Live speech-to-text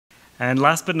And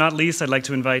last but not least, I'd like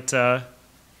to invite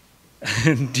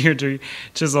Deirdre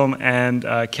Chisholm and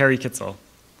Carrie Kitzul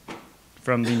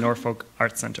from the Norfolk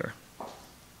Arts Centre.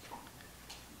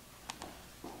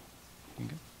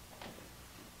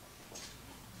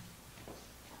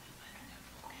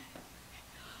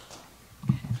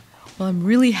 Well, I'm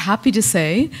really happy to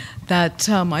say that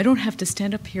I don't have to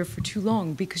stand up here for too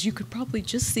long because you could probably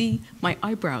just see my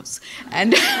eyebrows.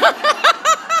 And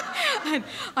and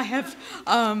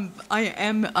I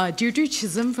am Deirdre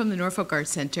Chisholm from the Norfolk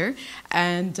Arts Centre,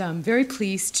 and I'm very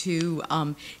pleased to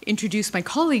introduce my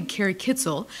colleague, Carrie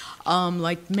Kitzul.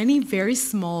 Like many very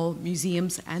small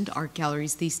museums and art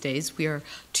galleries these days, we are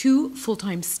 2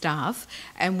 full-time staff,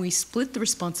 and we split the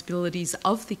responsibilities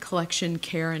of the collection,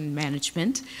 care, and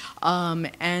management.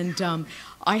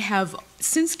 I have,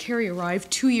 since Carrie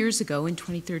arrived 2 years ago in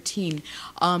 2013,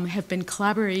 have been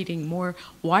collaborating more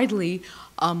widely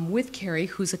with Carrie,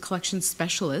 who's a collection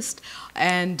specialist.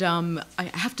 And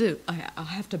I have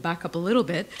to back up a little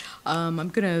bit. I'm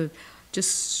going to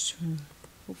just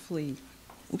hopefully,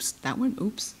 oops, that one,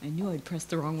 oops, I knew I'd pressed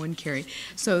the wrong one, Carrie.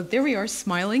 So there we are,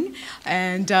 smiling.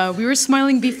 And we were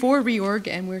smiling before reorg,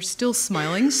 and we're still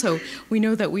smiling, so we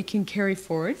know that we can carry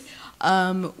forward.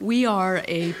 We are,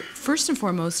 first and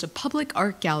foremost, a public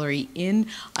art gallery in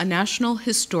a National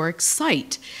Historic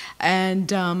Site.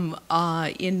 And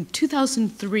in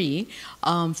 2003,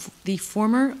 the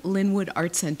former Linwood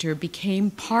Art Centre became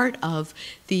part of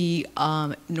the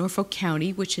Norfolk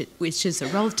County, which is a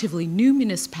relatively new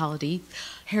municipality,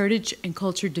 Heritage and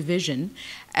Culture Division.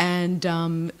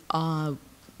 And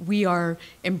we are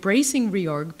embracing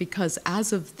reorg because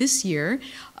as of this year,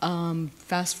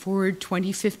 fast forward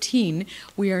 2015,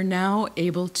 we are now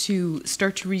able to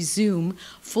start to resume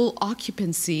full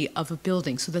occupancy of a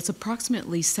building. So that's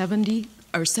approximately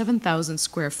 7,000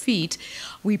 square feet.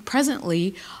 We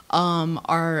presently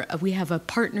we have a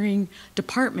partnering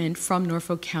department from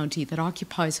Norfolk County that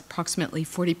occupies approximately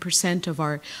 40% of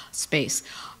our space.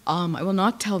 I will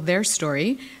not tell their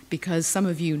story because some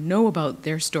of you know about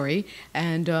their story,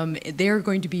 and they're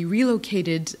going to be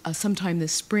relocated sometime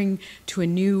this spring to a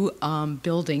new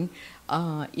building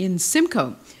in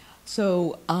Simcoe.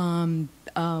 So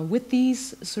with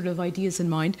these sort of ideas in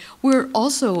mind, we're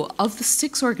also, of the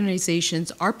 6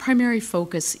 organizations, our primary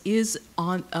focus is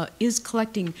on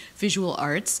collecting visual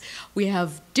arts. We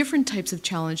have different types of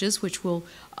challenges, which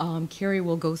Carrie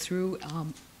will go through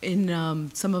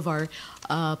in some of our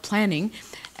planning.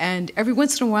 And every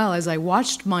once in a while, as I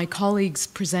watched my colleagues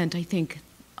present, I think,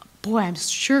 boy, I'm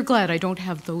sure glad I don't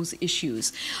have those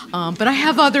issues. But I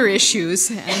have other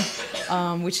issues,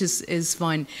 and, which is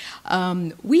fun.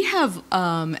 We have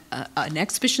an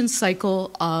exhibition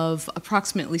cycle of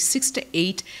approximately 6 to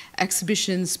 8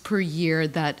 exhibitions per year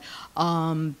that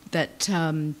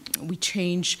we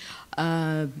change.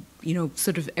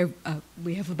 Sort of,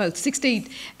 we have about 6 to 8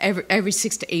 every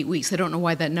 6 to 8 weeks. I don't know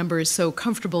why that number is so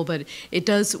comfortable, but it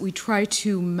does. We try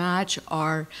to match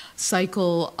our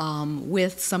cycle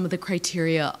with some of the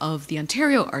criteria of the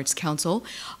Ontario Arts Council.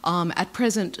 At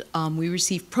present, we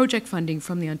receive project funding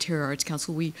from the Ontario Arts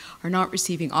Council. We are not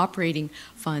receiving operating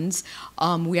funds.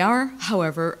 We are,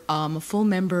 however, a full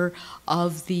member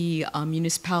of the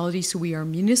municipality, so we are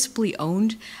municipally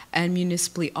owned and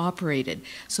municipally operated.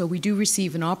 So we do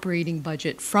receive an operating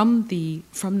budget from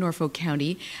Norfolk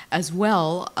County, as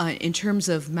well in terms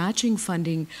of matching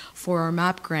funding for our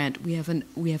MAP grant. We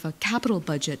have a capital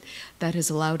budget that has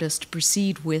allowed us to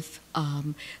proceed with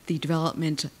the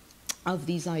development of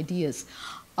these ideas.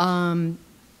 I'm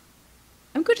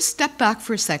going to step back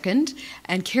for a second,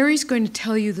 and Carrie's going to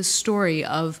tell you the story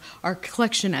of our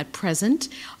collection at present.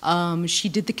 She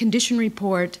did the condition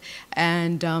report,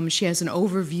 and she has an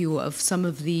overview of some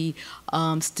of the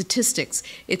statistics.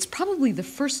 It's probably the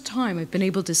first time I've been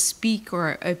able to speak,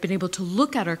 or I've been able to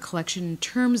look at our collection in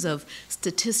terms of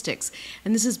statistics,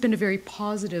 and this has been a very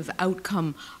positive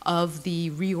outcome of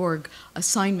the reorg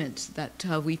assignment that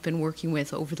we've been working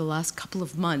with over the last couple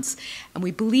of months. And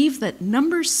we believe that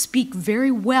numbers speak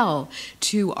very well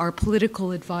to our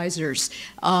political advisors.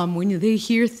 When they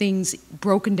hear things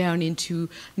broken down into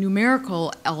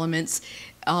numerical elements,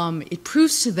 it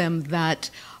proves to them that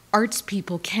arts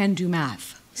people can do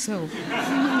math. So,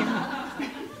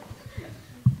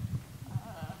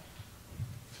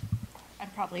 I'm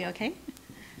probably okay.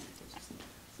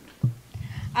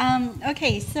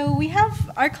 Okay, so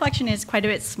our collection is quite a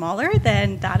bit smaller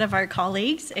than that of our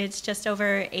colleagues. It's just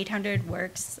over 800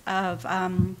 works of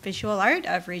visual art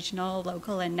of regional,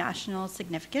 local, and national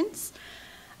significance.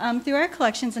 Through our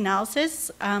collections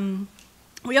analysis,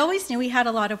 we always knew we had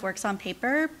a lot of works on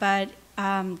paper, but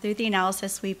through the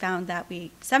analysis, we found that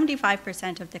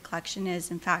 75% of the collection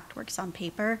is, in fact, works on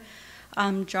paper,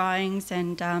 drawings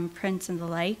and prints and the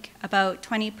like. About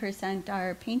 20%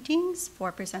 are paintings,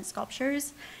 4%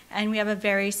 sculptures, and we have a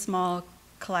very small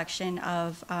collection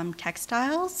of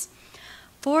textiles.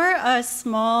 For a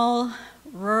small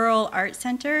rural art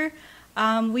center,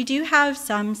 we do have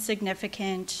some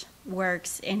significant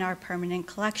works in our permanent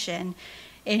collection,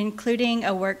 including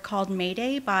a work called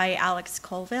Mayday by Alex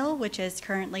Colville, which is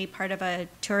currently part of a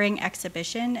touring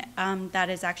exhibition that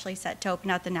is actually set to open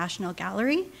at the National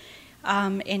Gallery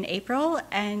in April.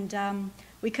 And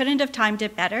we couldn't have timed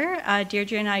it better.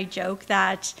 Deirdre and I joke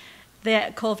that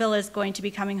Colville is going to be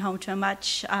coming home to a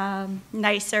much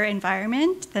nicer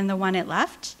environment than the one it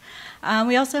left.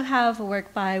 We also have a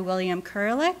work by William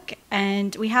Kurlick,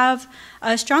 and we have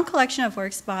a strong collection of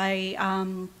works by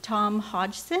Tom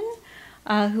Hodgson,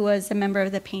 who was a member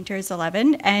of the Painters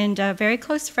 11 and a very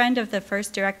close friend of the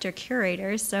first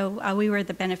director-curator, so we were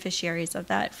the beneficiaries of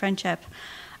that friendship.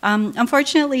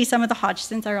 Unfortunately, some of the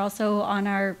Hodgsons are also on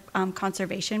our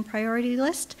conservation priority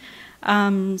list,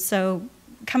 so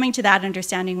coming to that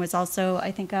understanding was also,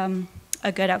 I think,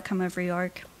 a good outcome of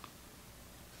reorg.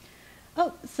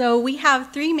 Oh, so we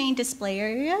have 3 main display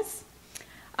areas.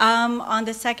 On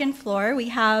the second floor, we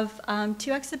have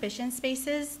 2 exhibition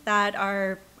spaces that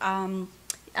are,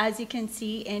 as you can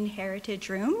see, in heritage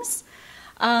rooms.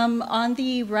 On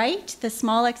the right, the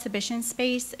small exhibition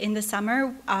space in the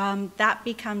summer, that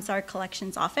becomes our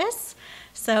collections office.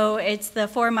 So it's the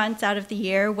 4 months out of the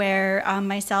year where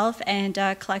myself and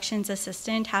a collections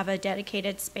assistant have a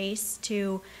dedicated space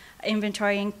to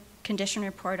inventory and condition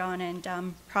report on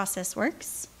and process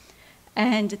works.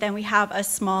 And then we have a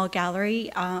small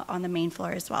gallery on the main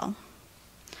floor as well.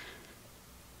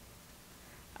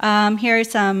 Here are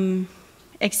some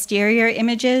exterior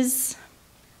images.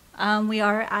 We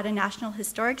are at a National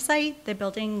Historic Site. The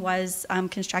building was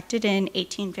constructed in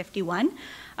 1851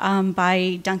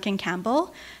 by Duncan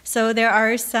Campbell. So there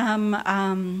are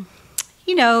some,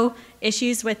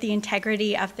 issues with the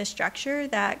integrity of the structure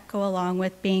that go along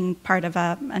with being part of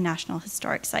a National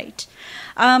Historic Site.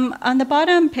 On the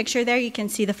bottom picture there, you can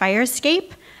see the fire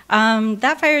escape.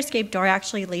 That fire escape door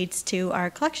actually leads to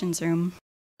our collections room.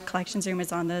 Our collections room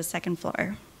is on the second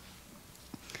floor.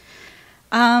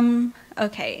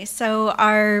 Okay, so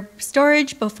our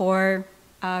storage before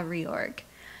reorg.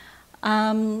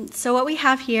 So what we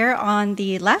have here on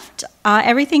the left,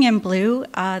 everything in blue,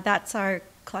 that's our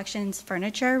collections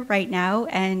furniture right now,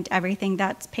 and everything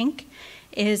that's pink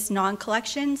is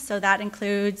non-collection. So that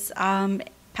includes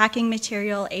packing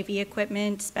material, AV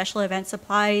equipment, special event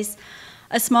supplies,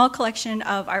 a small collection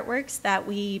of artworks that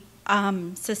we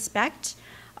suspect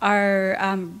are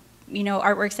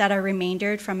artworks that are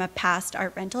remaindered from a past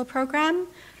art rental program.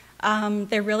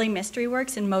 They're really mystery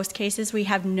works. In most cases, we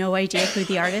have no idea who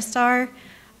the artists are.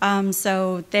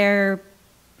 So their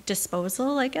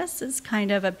disposal, I guess, is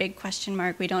kind of a big question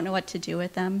mark. We don't know what to do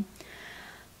with them.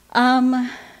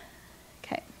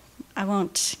 Okay, I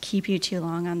won't keep you too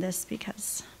long on this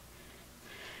because...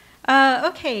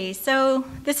 okay, so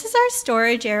this is our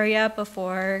storage area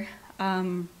before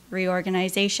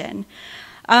reorganization.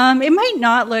 It might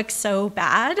not look so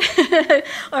bad,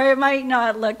 or it might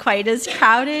not look quite as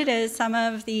crowded as some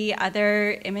of the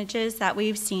other images that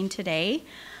we've seen today.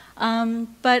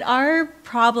 But our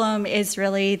problem is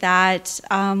really that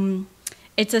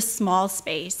it's a small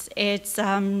space. It's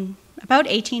about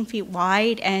 18 feet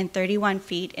wide and 31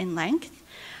 feet in length.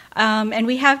 And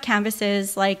we have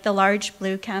canvases like the large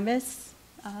blue canvas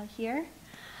here.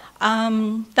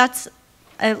 That's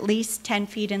at least 10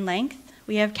 feet in length.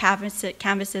 We have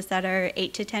canvases that are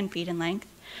 8 to 10 feet in length.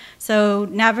 So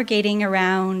navigating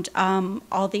around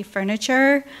all the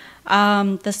furniture,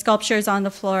 the sculptures on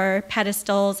the floor,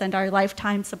 pedestals, and our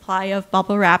lifetime supply of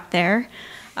bubble wrap there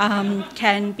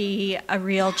can be a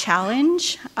real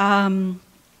challenge.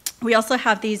 We also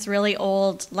have these really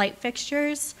old light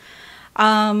fixtures.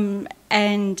 Yeah,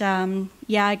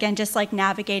 again, just like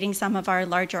navigating some of our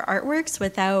larger artworks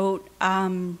without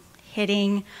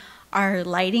hitting our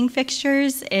lighting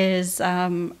fixtures is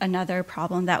another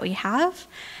problem that we have.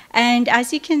 And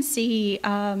as you can see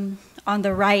on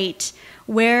the right,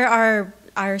 where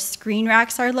our screen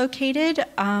racks are located,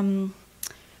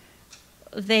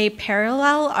 they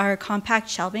parallel our compact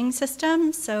shelving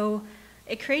system. So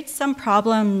it creates some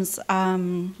problems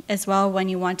as well when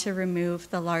you want to remove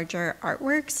the larger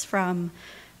artworks from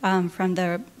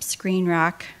the screen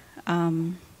rack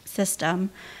system.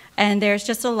 And there's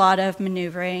just a lot of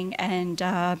maneuvering and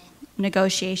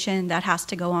negotiation that has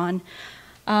to go on.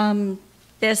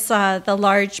 the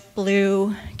large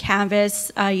blue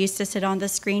canvas used to sit on the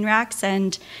screen racks,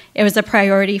 and it was a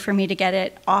priority for me to get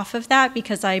it off of that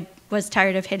because I was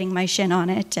tired of hitting my shin on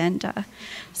it and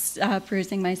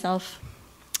bruising myself.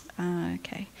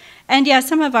 Okay. And yeah,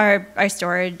 some of our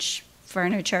storage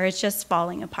furniture is just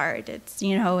falling apart. It's,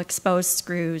 exposed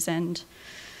screws and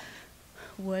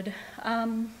wood.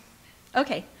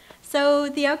 Okay. So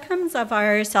the outcomes of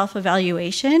our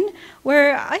self-evaluation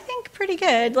were, I think, pretty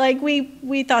good. Like,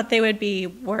 we thought they would be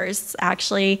worse,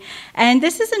 actually. And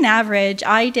this is an average.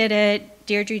 I did it,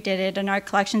 Deirdre did it, and our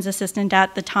collections assistant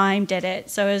at the time did it.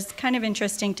 So it was kind of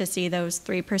interesting to see those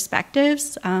three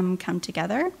perspectives come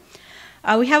together.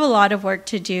 We have a lot of work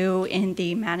to do in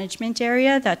the management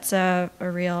area. That's a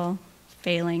real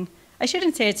failing. I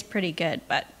shouldn't say it's pretty good,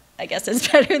 but I guess it's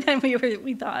better than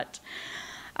we thought.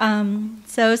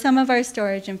 So some of our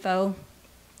storage info.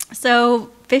 So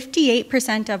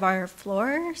 58% of our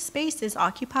floor space is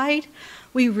occupied.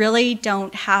 We really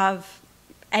don't have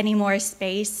any more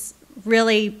space,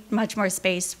 really much more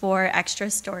space for extra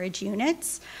storage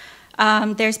units.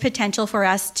 There's potential for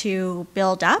us to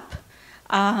build up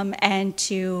and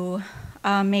to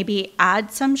maybe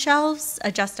add some shelves,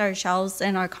 adjust our shelves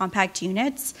in our compact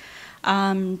units.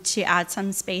 To add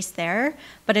some space there.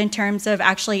 But in terms of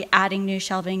actually adding new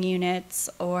shelving units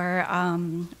or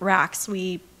racks,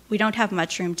 we don't have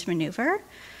much room to maneuver.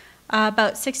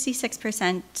 About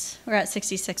 66%, we're at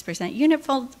 66%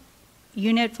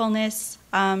 unit fullness,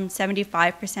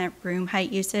 75% room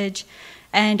height usage,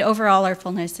 and overall our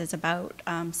fullness is about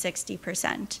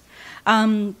 60%.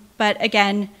 But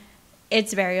again,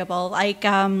 it's variable. Like,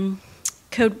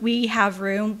 could we have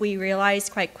room? We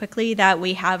realized quite quickly that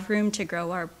we have room to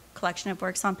grow our collection of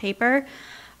works on paper.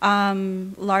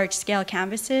 Large-scale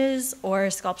canvases or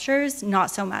sculptures,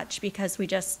 not so much, because we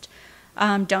just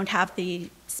don't have the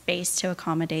space to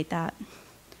accommodate that.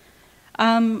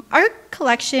 Our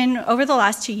collection, over the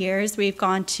last 2 years, we've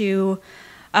gone to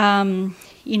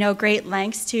great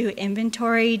lengths to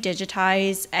inventory,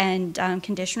 digitize, and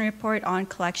condition report on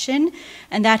collection,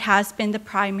 and that has been the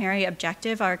primary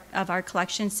objective of our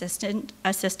collection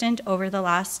assistant over the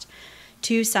last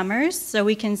 2 summers. So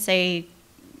we can say,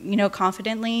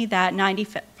 confidently that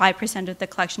 95% of the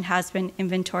collection has been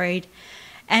inventoried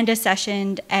and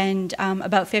accessioned, and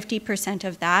about 50%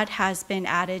 of that has been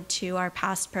added to our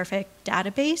past perfect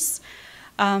database.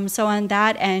 So on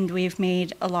that end, we've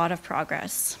made a lot of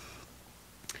progress.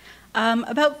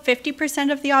 About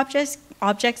 50% of the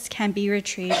objects can be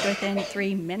retrieved within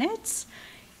 3 minutes,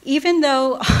 even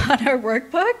though on our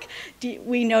workbook,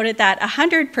 we noted that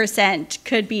 100%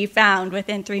 could be found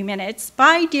within 3 minutes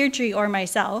by Deirdre or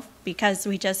myself, because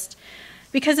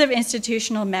of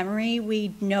institutional memory,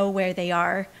 we know where they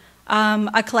are.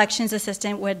 A collections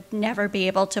assistant would never be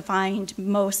able to find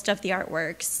most of the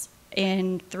artworks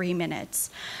in 3 minutes.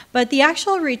 But the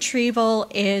actual retrieval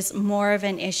is more of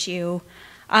an issue.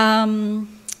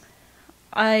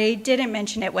 I didn't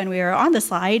mention it when we were on the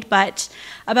slide, but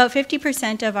about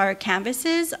 50% of our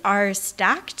canvases are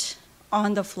stacked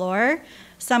on the floor.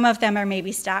 Some of them are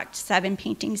maybe stacked 7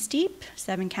 paintings deep,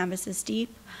 7 canvases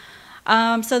deep.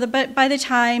 But by the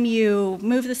time you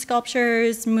move the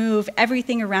sculptures, move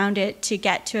everything around it to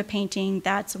get to a painting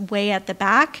that's way at the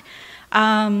back,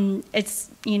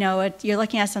 you're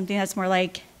looking at something that's more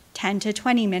like 10 to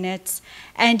 20 minutes,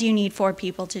 and you need 4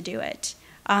 people to do it.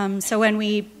 So when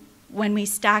we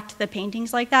stacked the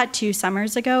paintings like that 2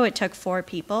 summers ago, it took 4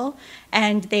 people,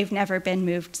 and they've never been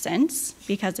moved since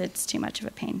because it's too much of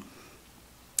a pain.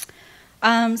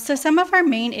 So some of our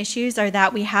main issues are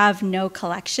that we have no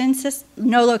location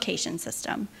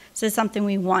system. So it's something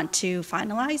we want to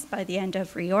finalize by the end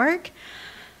of reorg.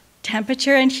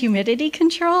 Temperature and humidity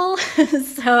control.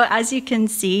 So as you can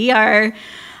see, our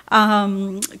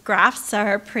graphs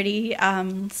are pretty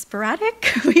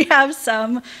sporadic. We have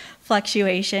some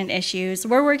fluctuation issues.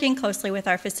 We're working closely with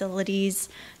our facilities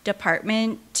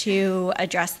department to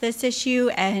address this issue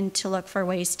and to look for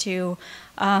ways to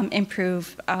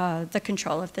improve the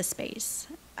control of the space.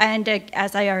 And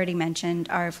as I already mentioned,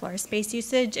 our floor space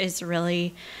usage is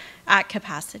really at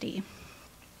capacity.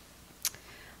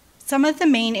 Some of the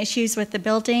main issues with the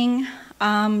building,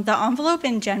 the envelope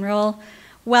in general,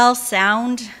 while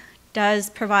sound does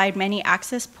provide many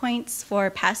access points for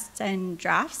pests and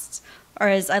drafts, or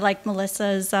as I like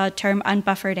Melissa's term,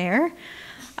 unbuffered air.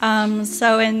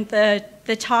 So in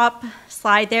the top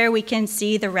slide there, we can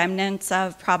see the remnants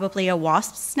of probably a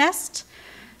wasp's nest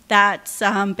that's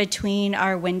between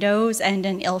our windows and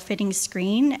an ill-fitting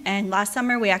screen. And last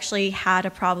summer, we actually had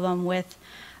a problem with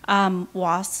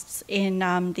wasps in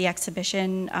the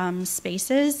exhibition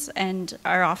spaces and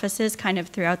our offices kind of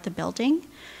throughout the building.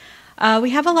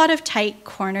 We have a lot of tight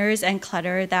corners and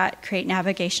clutter that create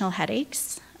navigational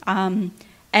headaches,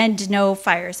 and no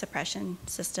fire suppression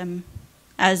system,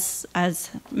 as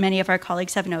many of our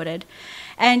colleagues have noted.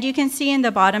 And you can see in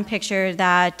the bottom picture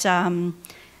that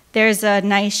there's a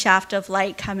nice shaft of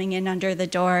light coming in under the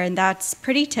door, and that's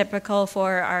pretty typical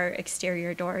for our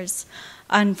exterior doors,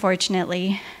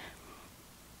 unfortunately.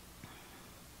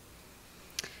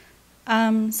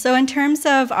 So in terms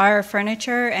of our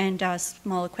furniture and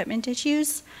small equipment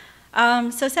issues, so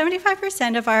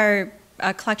 75% of our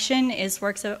collection is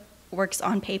works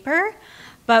on paper,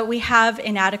 but we have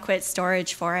inadequate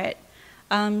storage for it.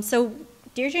 So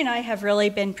Deirdre and I have really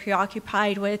been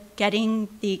preoccupied with getting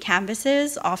the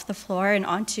canvases off the floor and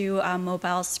onto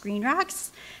mobile screen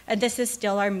racks. And this is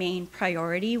still our main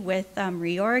priority with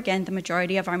reorg, and the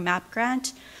majority of our MAP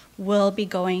grant will be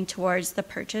going towards the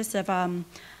purchase of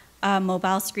a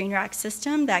mobile screen rack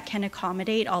system that can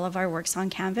accommodate all of our works on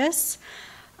canvas.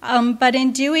 But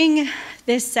in doing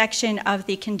this section of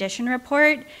the condition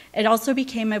report, it also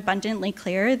became abundantly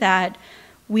clear that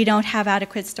we don't have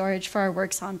adequate storage for our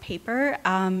works on paper,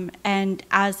 and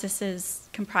as this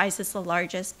comprises the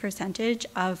largest percentage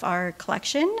of our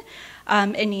collection,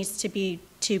 it needs to be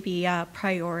a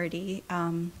priority,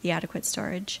 the adequate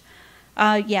storage.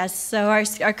 Yes, so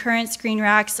our current screen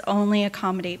racks only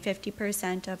accommodate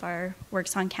 50% of our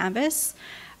works on canvas.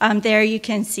 There you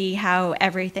can see how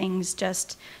everything's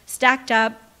just stacked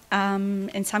up,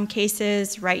 in some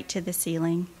cases right to the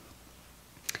ceiling.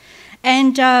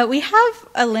 And we have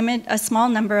a small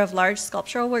number of large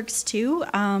sculptural works too,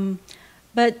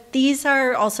 but these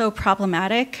are also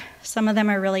problematic. Some of them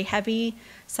are really heavy.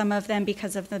 Some of them,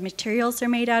 because of the materials they're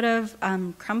made out of,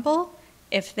 crumble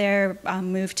if they're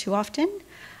moved too often.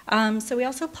 So we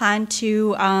also plan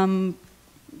to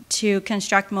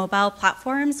construct mobile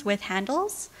platforms with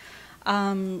handles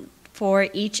for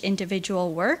each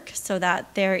individual work so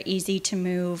that they're easy to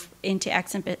move into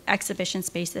exhibition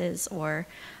spaces or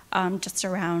just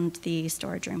around the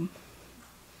storage room.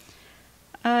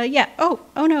 Yeah, oh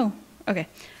no, okay.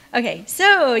 Okay,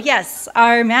 so yes,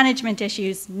 our management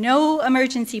issues, no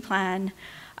emergency plan.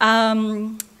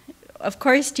 Of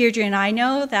course, Deirdre and I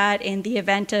know that in the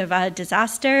event of a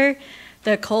disaster,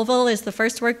 the Colville is the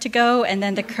first work to go, and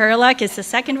then the Curlick is the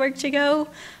second work to go,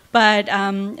 but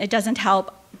it doesn't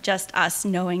help just us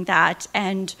knowing that.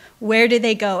 And where do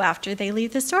they go after they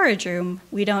leave the storage room?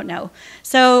 We don't know.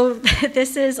 So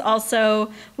this is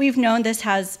also, we've known this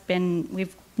has been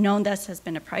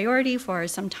a priority for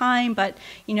some time, but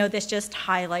this just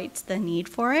highlights the need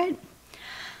for it.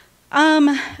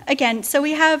 Again, so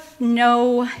we have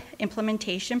no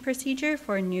implementation procedure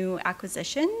for new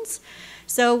acquisitions.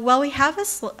 So while we have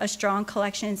a strong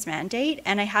collections mandate,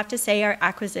 and I have to say our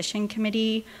acquisition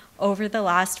committee over the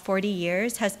last 40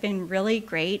 years has been really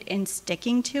great in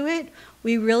sticking to it,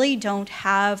 we really don't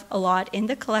have a lot in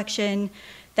the collection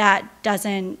that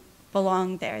doesn't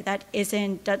belong there, that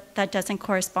doesn't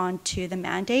correspond to the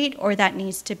mandate or that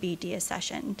needs to be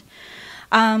deaccessioned.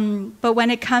 But when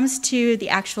it comes to the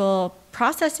actual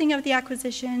processing of the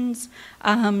acquisitions,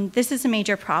 this is a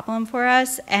major problem for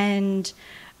us, and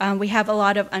we have a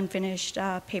lot of unfinished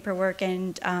paperwork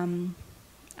and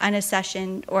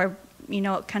unaccessioned or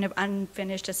kind of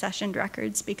unfinished accessioned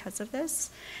records because of this,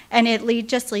 and it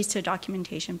just leads to a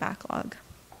documentation backlog.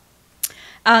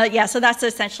 Yeah, so that's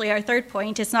essentially our third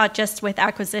point. It's not just with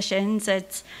acquisitions,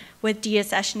 it's with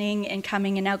deaccessioning,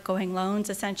 incoming and outgoing loans.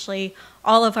 Essentially,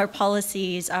 all of our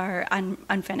policies are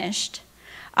unfinished.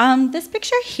 This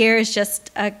picture here is just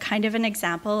a kind of an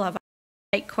example of a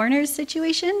tight corners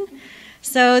situation.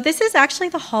 So this is actually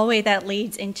the hallway that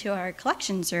leads into our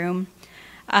collections room.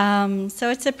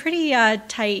 So it's a pretty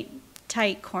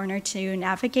tight corner to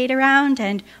navigate around,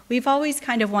 and we've always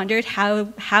kind of wondered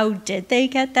how did they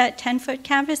get that 10-foot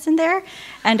canvas in there,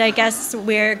 and I guess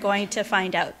we're going to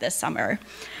find out this summer.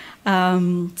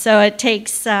 So it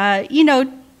takes,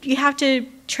 you have to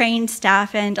train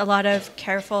staff and a lot of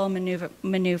careful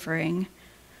maneuvering.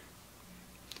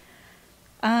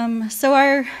 So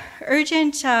our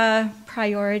urgent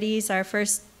priorities, our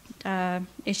first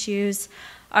issues,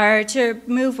 are to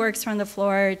move works from the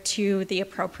floor to the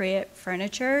appropriate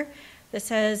furniture. This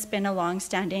has been a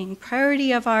long-standing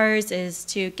priority of ours, is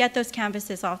to get those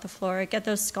canvases off the floor, get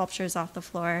those sculptures off the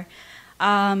floor,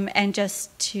 and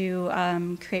just to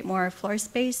create more floor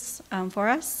space for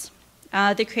us.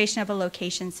 The creation of a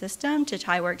location system to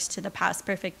tie works to the Past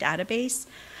Perfect database.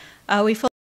 We fully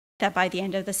that by the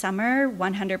end of the summer,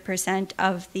 100%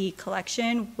 of the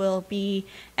collection will be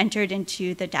entered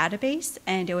into the database,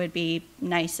 and it would be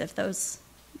nice if those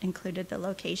included the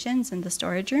locations in the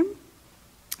storage room.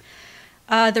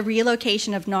 The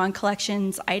relocation of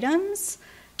non-collections items,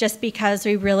 just because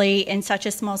we really, in such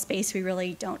a small space, we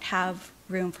really don't have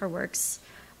room for works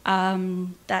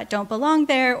that don't belong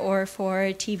there or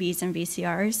for TVs and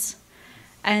VCRs.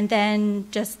 And then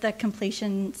just the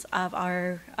completions of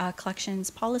our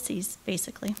collections policies,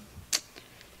 basically.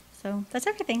 So that's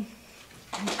everything.